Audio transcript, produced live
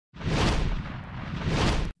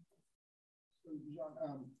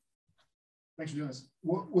Jon, thanks for doing this.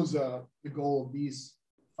 What was the goal of these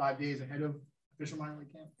 5 days ahead of official minor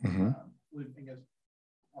league camp? What do you think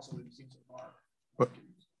also what you've seen so far? Well,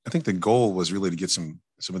 I think the goal was really to get some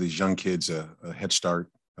of these young kids a head start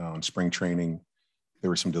on spring training. There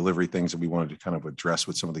were some delivery things that we wanted to kind of address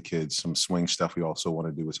with some of the kids, some swing stuff we also want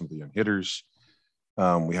to do with some of the young hitters.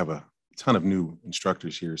 We have a ton of new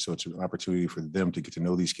instructors here, so it's an opportunity for them to get to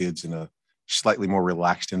know these kids in a slightly more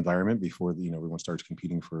relaxed environment before everyone starts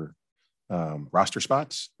competing for roster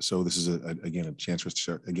spots. So this is again a chance for us to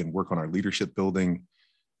start work on our leadership building,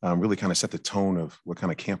 really kind of set the tone of what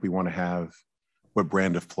kind of camp we want to have, what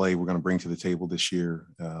brand of play we're going to bring to the table this year,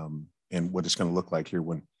 and what it's going to look like here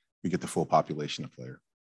when we get the full population of player.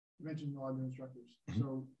 You mentioned a lot of new instructors.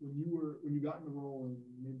 So when you got in the role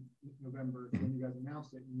in mid-November, when you guys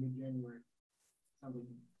announced it in mid-January, sounds like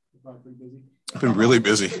you're probably pretty busy. I've been really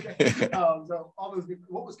busy. So all those,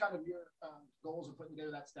 what was kind of your goals of putting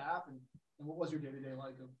together that staff, and what was your day-to-day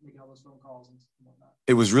like of making all those phone calls and whatnot?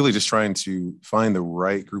 It was really just trying to find the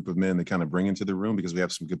right group of men to kind of bring into the room, because we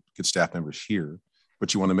have some good staff members here,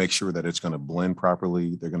 but you want to make sure that it's going to blend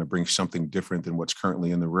properly. They're going to bring something different than what's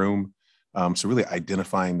currently in the room. So really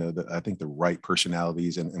identifying I think the right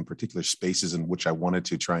personalities and particular spaces in which I wanted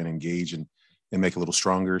to try and engage and make a little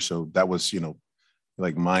stronger. So that was,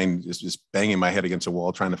 like mine just banging my head against a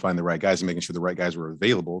wall, trying to find the right guys and making sure the right guys were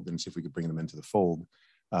available and see if we could bring them into the fold.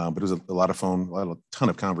 But it was a lot of phone, a ton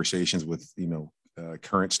of conversations with,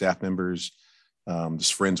 current staff members,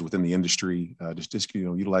 just friends within the industry, just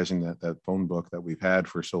utilizing that phone book that we've had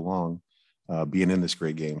for so long, being in this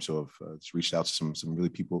great game. So I've just reached out to some really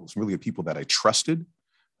good people that I trusted,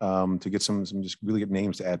 to get some just really good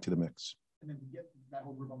names to add to the mix. And then to get that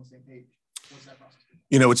whole group on the same page, what's that process?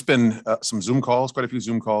 It's been some Zoom calls, quite a few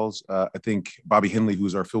Zoom calls. I think Bobby Henley,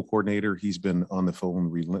 who's our field coordinator, he's been on the phone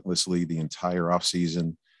relentlessly the entire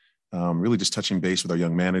offseason, really just touching base with our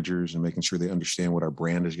young managers and making sure they understand what our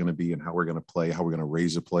brand is going to be and how we're going to play, how we're going to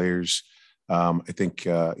raise the players. I think,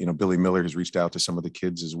 Billy Miller has reached out to some of the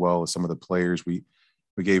kids as well as some of the players. We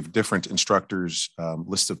gave different instructors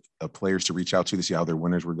lists of players to reach out to see how their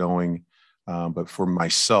winters were going. But for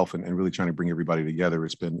myself and really trying to bring everybody together,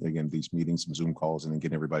 it's been, again, these meetings, some Zoom calls, and then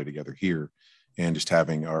getting everybody together here and just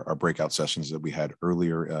having our breakout sessions that we had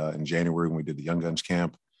earlier in January when we did the Young Guns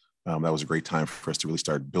camp. That was a great time for us to really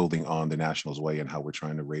start building on the Nationals way and how we're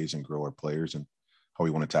trying to raise and grow our players and how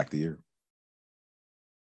we want to attack the year.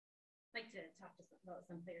 I'd like to talk about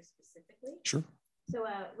some players specifically. Sure. So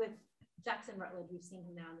with Jackson Rutledge, we've seen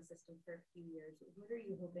him now in the system for a few years. What are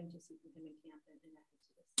you hoping to see from him in camp and after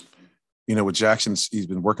this season? With Jackson, he's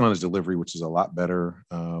been working on his delivery, which is a lot better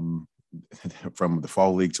from the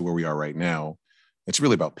fall league to where we are right now. It's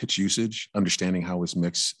really about pitch usage, understanding how his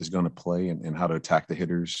mix is going to play and how to attack the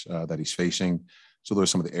hitters that he's facing. So those are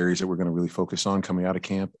some of the areas that we're going to really focus on coming out of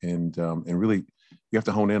camp. And really, you have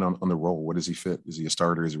to hone in on the role. What does he fit? Is he a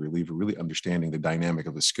starter? Is he a reliever? Really understanding the dynamic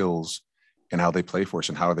of the skills and how they play for us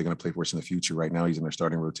and how are they going to play for us in the future. Right now, he's in our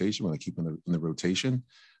starting rotation. We're going to keep him in the rotation.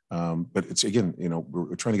 But it's, again,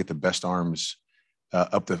 we're trying to get the best arms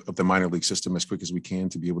up the minor league system as quick as we can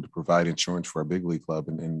to be able to provide insurance for our big league club.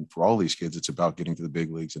 And for all these kids, it's about getting to the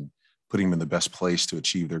big leagues and putting them in the best place to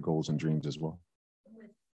achieve their goals and dreams as well.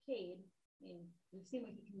 With Cade, we've seen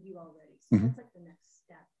what he can do already. So that's like the next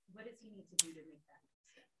step. What does he need to do to make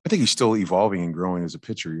that? I think he's still evolving and growing as a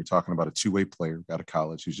pitcher. You're talking about a two-way player out of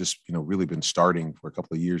college who's just, really been starting for a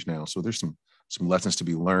couple of years now. So there's some lessons to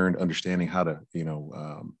be learned, understanding how to,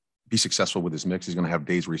 be successful with his mix. He's going to have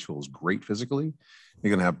days where he feels great physically. He's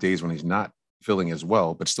going to have days when he's not feeling as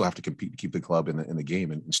well, but still have to compete to keep the club in the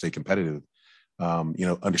game and stay competitive.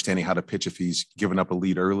 Understanding how to pitch if he's given up a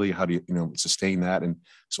lead early, how do you, sustain that? And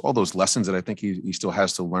so all those lessons that I think he still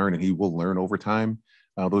has to learn and he will learn over time.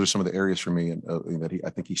 Those are some of the areas for me and that I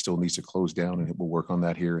think he still needs to close down, and we'll work on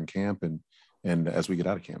that here in camp and as we get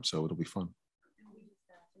out of camp. So it'll be fun. And we just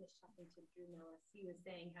finished talking to Drew Millis. He was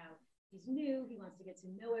saying how he's new. He wants to get to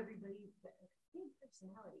know everybody. But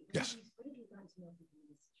personality. Yes. What did you learn to know people in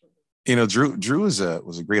this short? Drew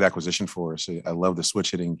was a great acquisition for us. I love the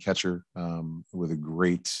switch hitting catcher with a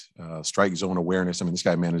great strike zone awareness. I mean, this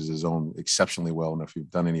guy manages his zone exceptionally well. And if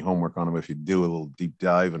you've done any homework on him, if you do a little deep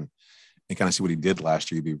dive and kind of see what he did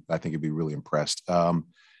last year, I think you'd be really impressed.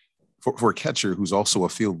 For a catcher who's also a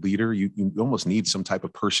field leader, you almost need some type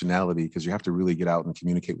of personality because you have to really get out and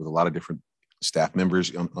communicate with a lot of different staff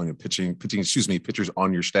members on your pitchers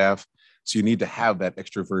on your staff. So you need to have that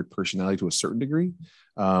extrovert personality to a certain degree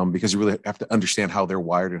because you really have to understand how they're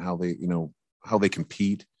wired and how they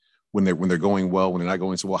compete when they're going well, when they're not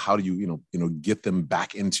going so well. How do you get them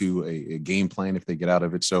back into a game plan if they get out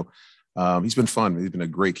of it? So He's been fun. He's been a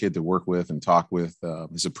great kid to work with and talk with.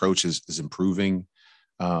 His approach is improving.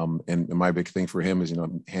 And my big thing for him is,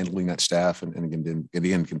 handling that staff and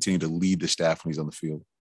again, continue to lead the staff when he's on the field.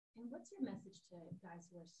 And what's your message to guys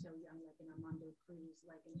who are so young, like an Armando Cruz,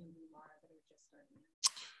 like an Andy Lara, that are just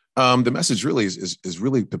starting? The message really is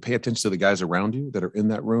really to pay attention to the guys around you that are in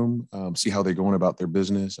that room, see how they're going about their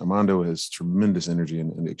business. Armando has tremendous energy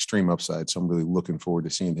and extreme upside. So I'm really looking forward to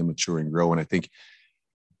seeing him mature and grow. And I think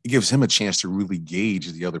it gives him a chance to really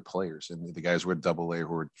gauge the other players and the guys who are AA,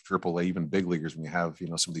 who are AAA, even big leaguers. When you have,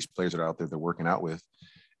 some of these players that are out there they're working out with,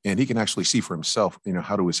 and he can actually see for himself,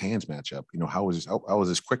 how do his hands match up? How is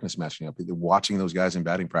his quickness matching up? Watching those guys in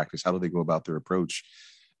batting practice, how do they go about their approach?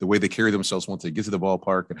 The way they carry themselves once they get to the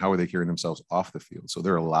ballpark, and how are they carrying themselves off the field? So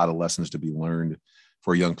there are a lot of lessons to be learned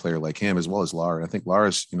for a young player like him, as well as Lara. I think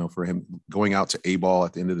Lara's, for him going out to A ball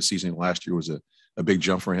at the end of the season last year was a big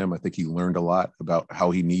jump for him. I think he learned a lot about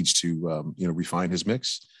how he needs to, refine his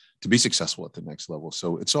mix to be successful at the next level.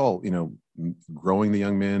 So it's all, growing the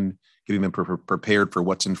young men, getting them prepared for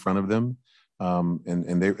what's in front of them.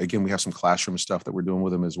 And they, again, we have some classroom stuff that we're doing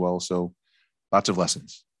with them as well. So lots of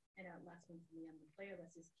lessons. And last one for me on the player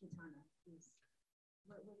list is Quintana.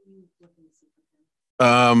 What are you looking to see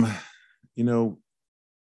from him?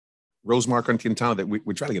 Rosemark on Quintana, that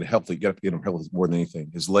we try to get healthy. You got to get him healthy more than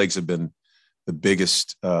anything. His legs have been the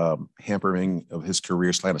biggest hampering of his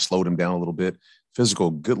career, trying to slow him down a little bit.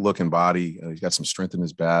 Physical, good-looking body. He's got some strength in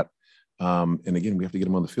his bat. And again, we have to get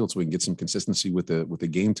him on the field so we can get some consistency with the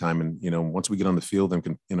game time. And once we get on the field and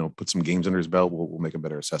can put some games under his belt, we'll make a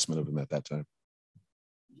better assessment of him at that time.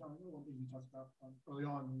 Jon, one thing you talked about early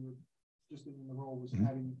on when you were just in the role was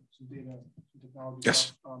having some data, some technology.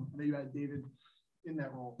 Yes. I know you had David in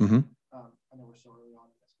that role. I know we're so early on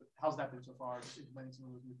in this, but how's that been so far? Just implementing some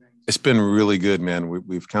of those new things. It's been really good, man.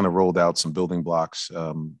 We've kind of rolled out some building blocks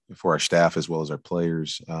for our staff as well as our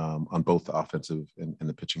players on both the offensive and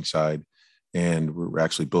the pitching side. And we're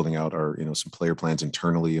actually building out our, some player plans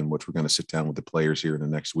internally, in which we're going to sit down with the players here in the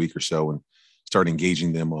next week or so and start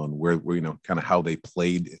engaging them on where kind of how they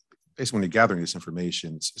played. Basically, when you're gathering this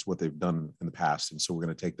information, it's what they've done in the past. And so we're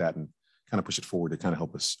going to take that and kind of push it forward to kind of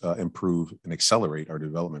help us improve and accelerate our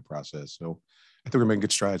development process. So I think we're making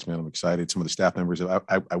good strides, man. I'm excited. Some of the staff members,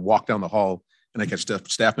 I walk down the hall and I catch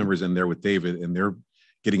staff members in there with David, and they're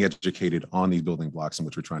getting educated on these building blocks in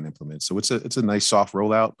which we're trying to implement. So it's a nice soft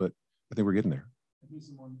rollout, but I think we're getting there. He's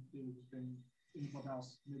someone who's been in the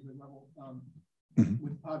clubhouse mid level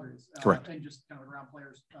with Padres. Correct. And just kind of around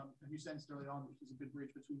players. Have you sensed early on that there's a good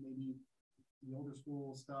bridge between maybe the older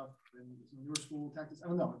school stuff and some newer school tactics? I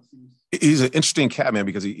don't know. It seems he's an interesting cat, man,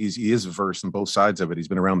 because he is versed on both sides of it. He's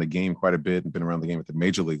been around the game quite a bit and been around the game at the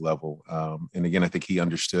major league level. And again, I think he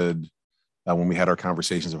understood when we had our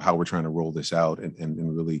conversations of how we're trying to roll this out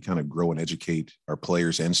and really kind of grow and educate our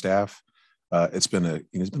players and staff. It's been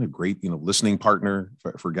a great, listening partner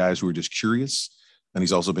for guys who are just curious. And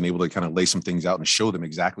he's also been able to kind of lay some things out and show them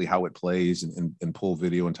exactly how it plays and pull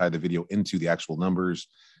video and tie the video into the actual numbers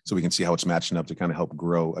so we can see how it's matching up to kind of help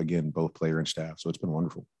grow, again, both player and staff. So it's been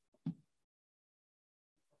wonderful.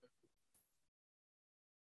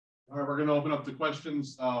 All right, we're going to open up to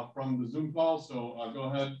questions from the Zoom call. So go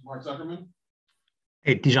ahead, Mark Zuckerman.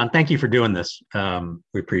 Hey, Dijon, thank you for doing this.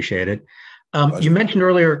 We appreciate it. You mentioned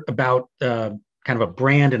earlier about kind of a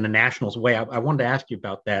brand in the Nationals way. I wanted to ask you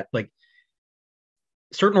about that. Like,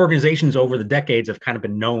 certain organizations over the decades have kind of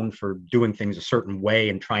been known for doing things a certain way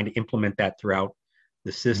and trying to implement that throughout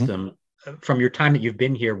the system. From your time that you've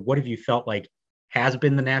been here, what have you felt like has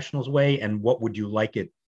been the Nationals way, and what would you like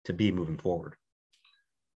it to be moving forward?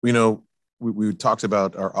 We talked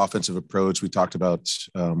about our offensive approach. We talked about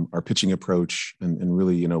our pitching approach and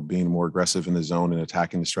really, being more aggressive in the zone and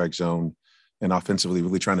attacking the strike zone, and offensively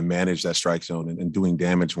really trying to manage that strike zone and doing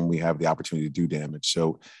damage when we have the opportunity to do damage.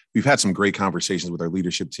 So we've had some great conversations with our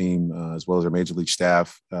leadership team as well as our major league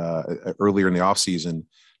staff earlier in the offseason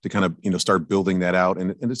to kind of, start building that out.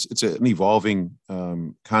 And it's an evolving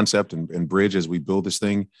concept and bridge as we build this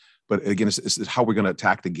thing. But again, it's how we're going to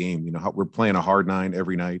attack the game. How we're playing a hard nine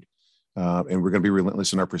every night. And we're going to be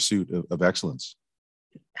relentless in our pursuit of excellence.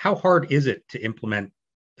 How hard is it to implement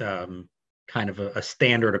kind of a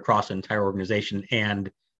standard across an entire organization?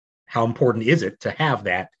 And how important is it to have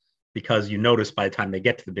that? Because you notice by the time they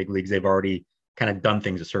get to the big leagues, they've already kind of done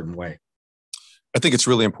things a certain way. I think it's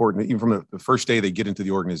really important, even from the first day they get into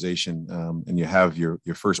the organization and you have your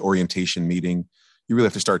first orientation meeting. You really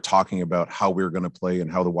have to start talking about how we're going to play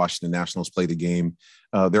and how the Washington Nationals play the game.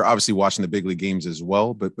 They're obviously watching the big league games as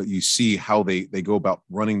well, but you see how they go about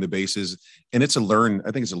running the bases. And I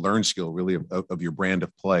think it's a learned skill really of your brand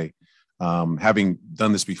of play. Having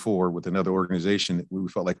done this before with another organization, we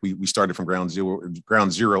felt like we started from ground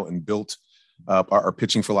zero and built our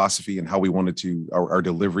pitching philosophy and how we wanted our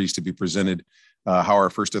deliveries to be presented, how our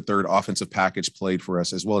first to third offensive package played for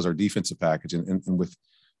us, as well as our defensive package, and with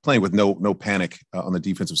playing with no panic on the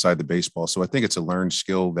defensive side of the baseball. So I think it's a learned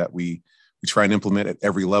skill that we try and implement at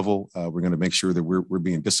every level. We're going to make sure that we're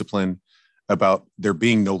being disciplined about there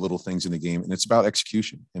being no little things in the game. And it's about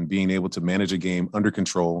execution and being able to manage a game under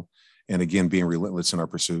control. And again, being relentless in our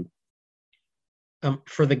pursuit.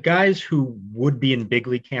 For the guys who would be in big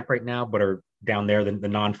league camp right now, but are down there, the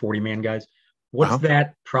non-40-man guys, what's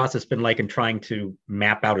that process been like in trying to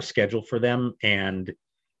map out a schedule for them? And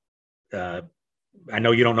I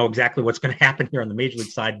know you don't know exactly what's going to happen here on the major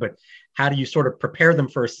league side, but how do you sort of prepare them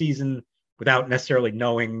for a season without necessarily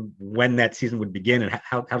knowing when that season would begin? And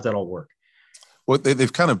how does that all work? Well,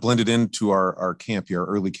 they've kind of blended into our camp here, our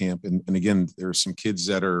early camp. And again, there are some kids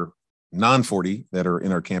that are non-40 that are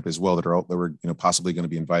in our camp as well that were possibly going to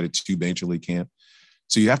be invited to major league camp.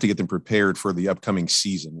 So you have to get them prepared for the upcoming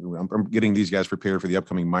season. I'm getting these guys prepared for the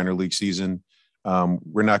upcoming minor league season.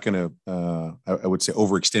 We're not going to, I would say,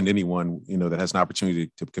 overextend anyone, that has an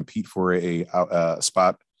opportunity to compete for a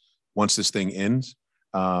spot once this thing ends.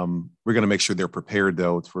 We're going to make sure they're prepared,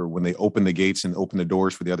 though, for when they open the gates and open the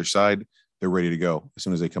doors for the other side, they're ready to go as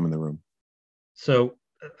soon as they come in the room. So,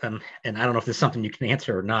 and I don't know if this is something you can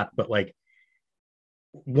answer or not, but like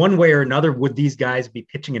one way or another, would these guys be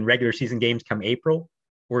pitching in regular season games come April?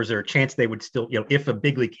 Or is there a chance they would still, if a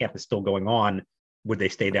big league camp is still going on, would they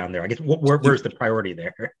stay down there? I guess where's the priority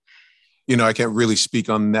there? I can't really speak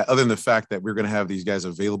on that other than the fact that we're going to have these guys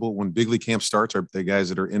available when big league camp starts. Are the guys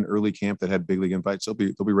that are in early camp that had big league invites? They'll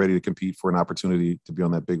be ready to compete for an opportunity to be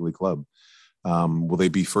on that big league club. Will they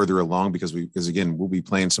be further along because again, we'll be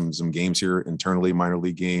playing some games here internally, minor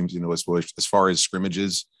league games, as far as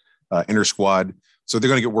scrimmages, inter squad. So they're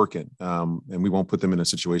going to get work in, and we won't put them in a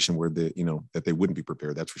situation where that they wouldn't be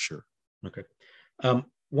prepared. That's for sure. Okay.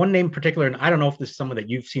 One name in particular, and I don't know if this is someone that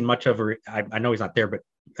you've seen much of, or I know he's not there, but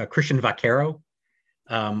Christian Vaquero.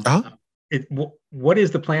 What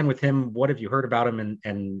is the plan with him? What have you heard about him,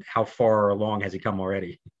 and how far along has he come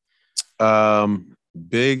already?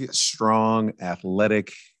 Big, strong,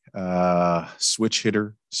 athletic, switch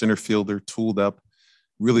hitter, center fielder, tooled up.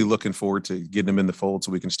 Really looking forward to getting him in the fold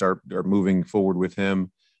so we can start moving forward with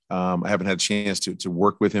him. I haven't had a chance to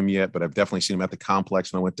work with him yet, but I've definitely seen him at the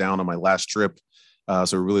complex when I went down on my last trip.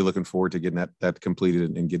 So we're really looking forward to getting that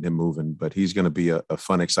completed and getting him moving. But he's going to be a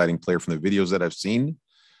fun, exciting player from the videos that I've seen.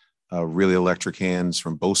 Really electric hands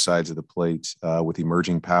from both sides of the plate with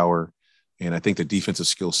emerging power. And I think the defensive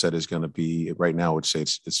skill set is going to be, right now, I would say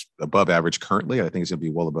it's above average currently. I think it's going to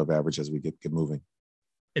be well above average as we get moving.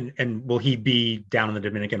 And will he be down in the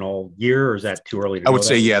Dominican all year, or is that too early? I would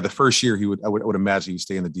say, yeah, the first year I would imagine he'd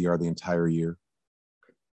stay in the DR the entire year.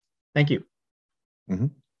 Thank you. Mm-hmm.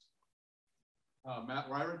 Matt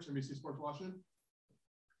Ryrich, NBC Sports Washington.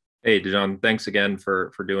 Hey, Jon, thanks again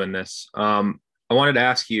for doing this. I wanted to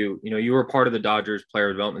ask you, you were part of the Dodgers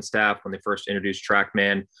player development staff when they first introduced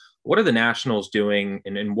TrackMan. What are the Nationals doing,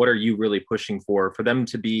 and what are you really pushing for them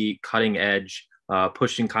to be cutting edge,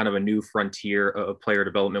 pushing kind of a new frontier of player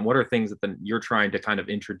development? What are things that you're trying to kind of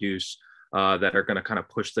introduce that are going to kind of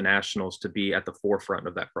push the Nationals to be at the forefront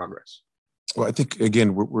of that progress? Well, I think,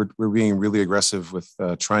 again, we're being really aggressive with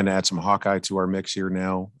trying to add some Hawkeye to our mix here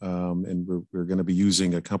now. And we're going to be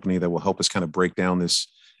using a company that will help us kind of break down this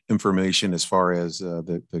information as far as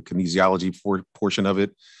the kinesiology portion of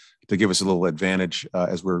it to give us a little advantage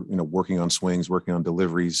as we're, working on swings, working on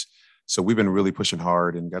deliveries. So we've been really pushing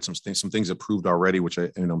hard and got some things approved already, which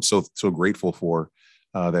I'm so grateful for.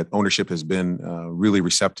 That ownership has been really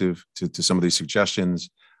receptive to some of these suggestions.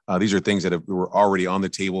 These are things that were already on the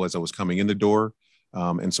table as I was coming in the door.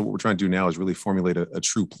 And so what we're trying to do now is really formulate a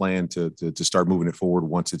true plan to start moving it forward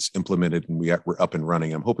once it's implemented and we're up and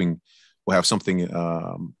running. I'm hoping we'll have something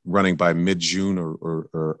running by mid-June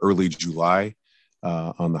or early July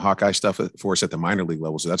on the Hawkeye stuff for us at the minor league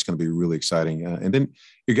level. So that's going to be really exciting. And then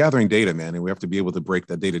you're gathering data, man, and we have to be able to break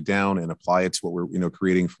that data down and apply it to what we're,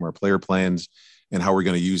 creating from our player plans and how we're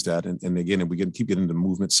going to use that. And again, we can keep getting into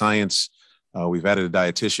movement science. We've added a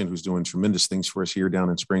dietitian who's doing tremendous things for us here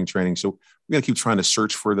down in spring training. So we got to keep trying to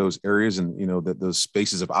search for those areas and, those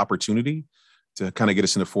spaces of opportunity to kind of get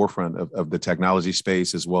us in the forefront of the technology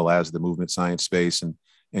space as well as the movement science space and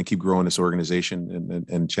keep growing this organization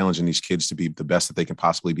and challenging these kids to be the best that they can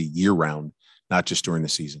possibly be year round, not just during the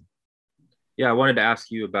season. Yeah, I wanted to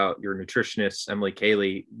ask you about your nutritionist, Emily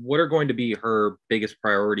Cayley. What are going to be her biggest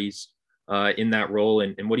priorities in that role?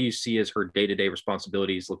 And what do you see as her day-to-day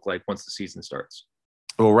responsibilities look like once the season starts?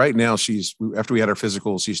 Well, right now after we had our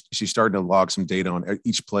physical, she's starting to log some data on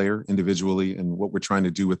each player individually and what we're trying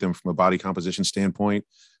to do with them from a body composition standpoint.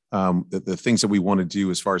 The things that we want to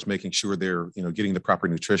do as far as making sure they're, getting the proper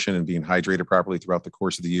nutrition and being hydrated properly throughout the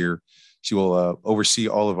course of the year. She will oversee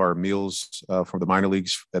all of our meals from the minor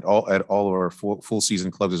leagues at all of our full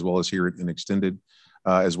season clubs, as well as here in extended,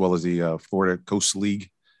 as well as the Florida Coast League.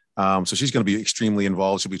 So she's going to be extremely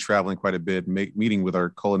involved. She'll be traveling quite a bit, meeting with our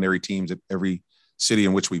culinary teams at every city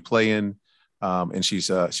in which we play in. And she's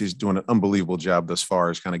doing an unbelievable job thus far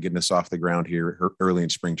as kind of getting us off the ground here early in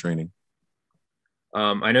spring training.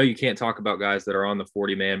 I know you can't talk about guys that are on the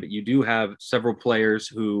 40-man, but you do have several players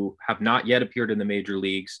who have not yet appeared in the major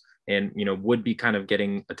leagues and, would be kind of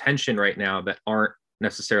getting attention right now that aren't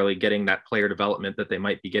necessarily getting that player development that they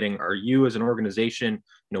might be getting. Are you as an organization,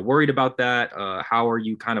 worried about that? How are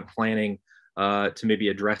you kind of planning to maybe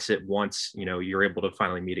address it once, you're able to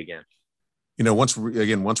finally meet again? Once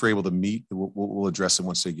we're able to meet, we'll address it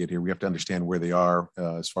once they get here. We have to understand where they are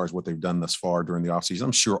as far as what they've done thus far during the offseason.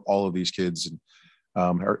 I'm sure all of these kids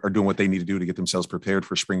are doing what they need to do to get themselves prepared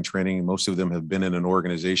for spring training. Most of them have been in an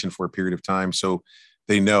organization for a period of time, so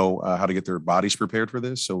they know how to get their bodies prepared for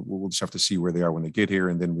this. So we'll just have to see where they are when they get here,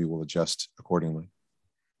 and then we will adjust accordingly.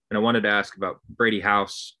 And I wanted to ask about Brady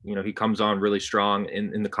House. He comes on really strong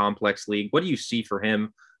in the complex league. What do you see for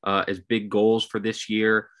him as big goals for this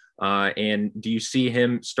year? And do you see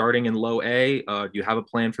him starting in low A? Do you have a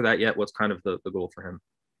plan for that yet? What's kind of the goal for him?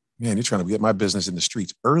 Man, you're trying to get my business in the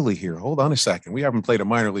streets early here. Hold on a second. We haven't played a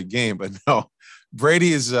minor league game, but no, Brady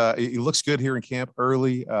he looks good here in camp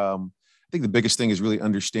early. I think the biggest thing is really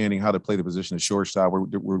understanding how to play the position of shortstop.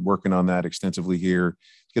 We're working on that extensively here,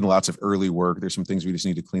 getting lots of early work. There's some things we just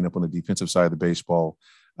need to clean up on the defensive side of the baseball.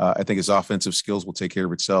 I think his offensive skills will take care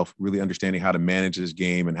of itself, really understanding how to manage his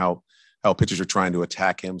game and how pitchers are trying to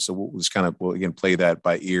attack him. So we'll just again, play that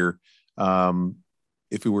by ear.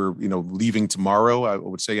 If we were, leaving tomorrow, I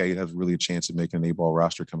would say he'd have really a chance of making an A-ball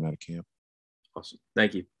roster coming out of camp. Awesome.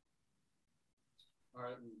 Thank you. All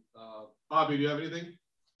right. Bobby, do you have anything?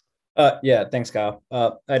 Yeah, thanks, Kyle.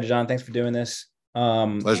 Hi, Jon. Thanks for doing this.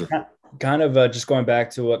 Pleasure. Kind of just going back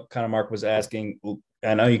to what kind of Mark was asking.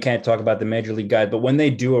 I know you can't talk about the major league guys, but when they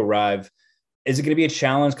do arrive, is it going to be a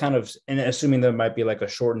challenge kind of, and assuming there might be like a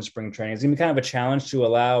shortened spring training, is it going to be kind of a challenge to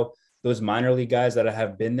allow those minor league guys that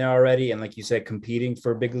have been there already and, like you said, competing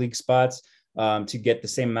for big league spots to get the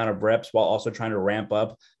same amount of reps while also trying to ramp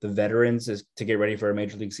up the veterans to get ready for a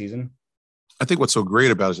major league season? I think what's so great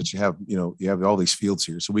about it is that you have all these fields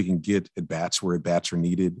here, so we can get at bats where at bats are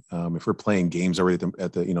needed. If we're playing games already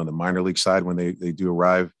at the the minor league side when they do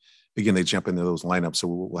arrive, again they jump into those lineups. So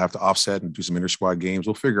we'll have to offset and do some inter squad games.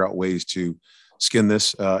 We'll figure out ways to skin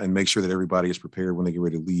this and make sure that everybody is prepared when they get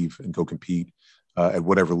ready to leave and go compete at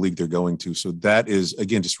whatever league they're going to. So that is,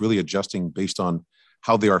 again, just really adjusting based on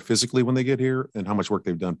how they are physically when they get here and how much work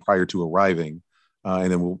they've done prior to arriving.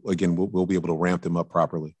 And then we'll be able to ramp them up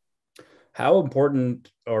properly. How important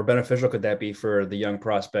or beneficial could that be for the young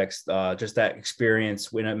prospects? Just that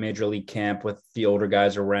experience in a major league camp with the older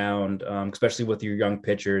guys around, especially with your young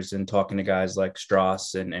pitchers and talking to guys like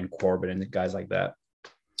Strauss and Corbin and guys like that.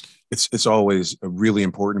 It's always really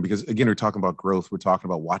important because, again, we're talking about growth. We're talking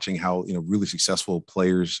about watching how, really successful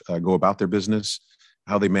players go about their business,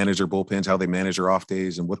 how they manage their bullpens, how they manage their off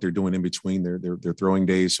days, and what they're doing in between their throwing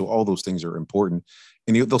days. So all those things are important,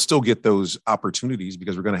 and they'll still get those opportunities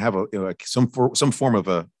because we're going to have some form of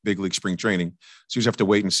a big league spring training. So you just have to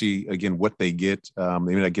wait and see again what they get. They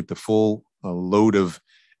may not get the full load of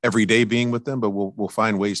every day being with them, but we'll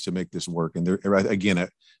find ways to make this work. And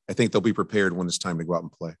I think they'll be prepared when it's time to go out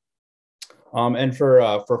and play. And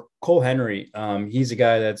for Cole Henry, he's a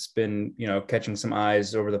guy that's been, catching some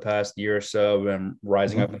eyes over the past year or so and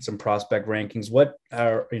rising up in some prospect rankings. What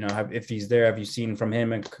are, if he's there, have you seen from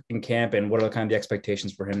him in camp, and what are kind of the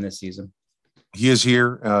expectations for him this season? He is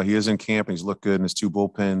here. He is in camp, and he's looked good in his two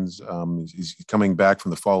bullpens. He's coming back from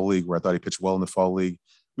the fall league where I thought he pitched well in the fall league.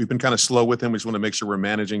 We've been kind of slow with him. We just want to make sure we're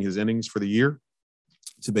managing his innings for the year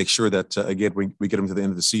to make sure that, again, we get him to the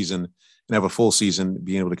end of the season and have a full season,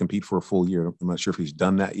 being able to compete for a full year. I'm not sure if he's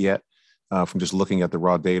done that yet from just looking at the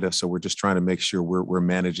raw data. So we're just trying to make sure we're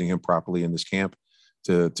managing him properly in this camp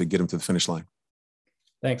to get him to the finish line.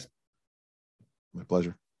 Thanks. My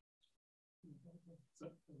pleasure.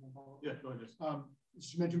 Yeah, go ahead.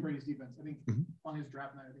 You mentioned Brady's defense. I think on his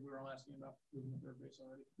draft night, I think we were all asking about moving to third base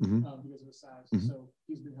already because of his size. So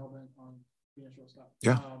he's been held in on being a shortstop.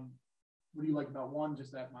 Yeah. What do you like about one,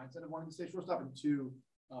 just that mindset of wanting to stay shortstop, and two,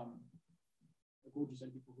 like what would you say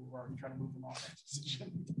to people who are trying to move from offense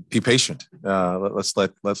position? Be patient. Let's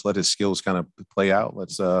let his skills kind of play out. Let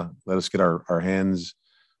us get our hands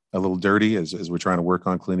a little dirty as we're trying to work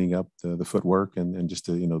on cleaning up the footwork and just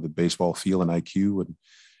the, the baseball feel and IQ. And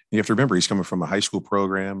you have to remember, he's coming from a high school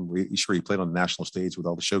program. Sure, he played on the national stage with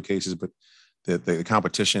all the showcases, but the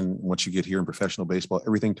competition, once you get here in professional baseball,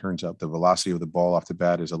 everything turns up. The velocity of the ball off the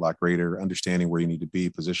bat is a lot greater, understanding where you need to be,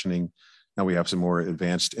 positioning. Now we have some more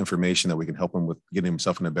advanced information that we can help him with getting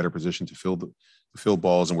himself in a better position to fill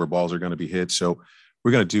balls and where balls are going to be hit. So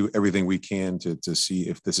we're going to do everything we can to see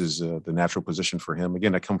if this is the natural position for him.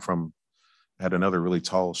 Again, I had another really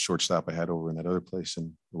tall shortstop I had over in that other place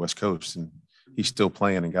in the West Coast, and he's still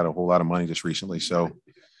playing and got a whole lot of money just recently. So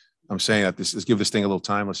I'm saying that let's give this thing a little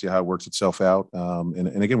time. Let's see how it works itself out.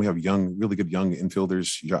 And again, we have really good young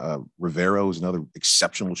infielders. Rivero is another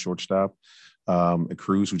exceptional shortstop.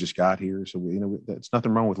 Cruz, who just got here. So it's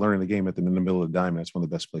nothing wrong with learning the game in the middle of the diamond. That's one of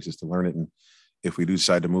the best places to learn it. And if we do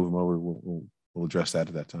decide to move him over, we'll address that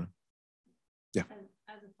at that time. Yeah.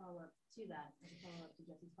 As a follow-up to that, to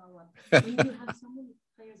Jesse's follow-up, when you have so many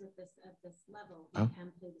players at this level who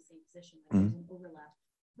can play the same position, like there's an overlap.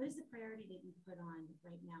 What is the priority that you put on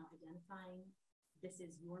right now, identifying this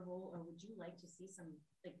is your role, or would you like to see some,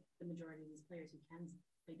 like the majority of these players who can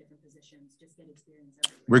play different positions, just get experience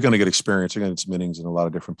everywhere? We're going to get experience. We're going to get some innings in a lot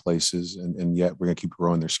of different places, and yet we're going to keep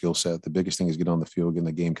growing their skill set. The biggest thing is get on the field, get in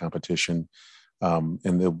the game competition, and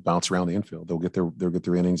they'll bounce around the infield. They'll get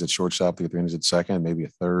their innings at shortstop, they'll get their innings at second, maybe a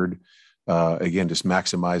third. Again, just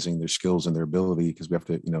maximizing their skills and their ability, because we have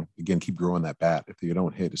to, again, keep growing that bat. If you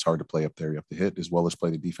don't hit, it's hard to play up there. You have to hit as well as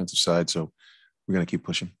play the defensive side. So we're going to keep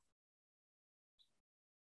pushing.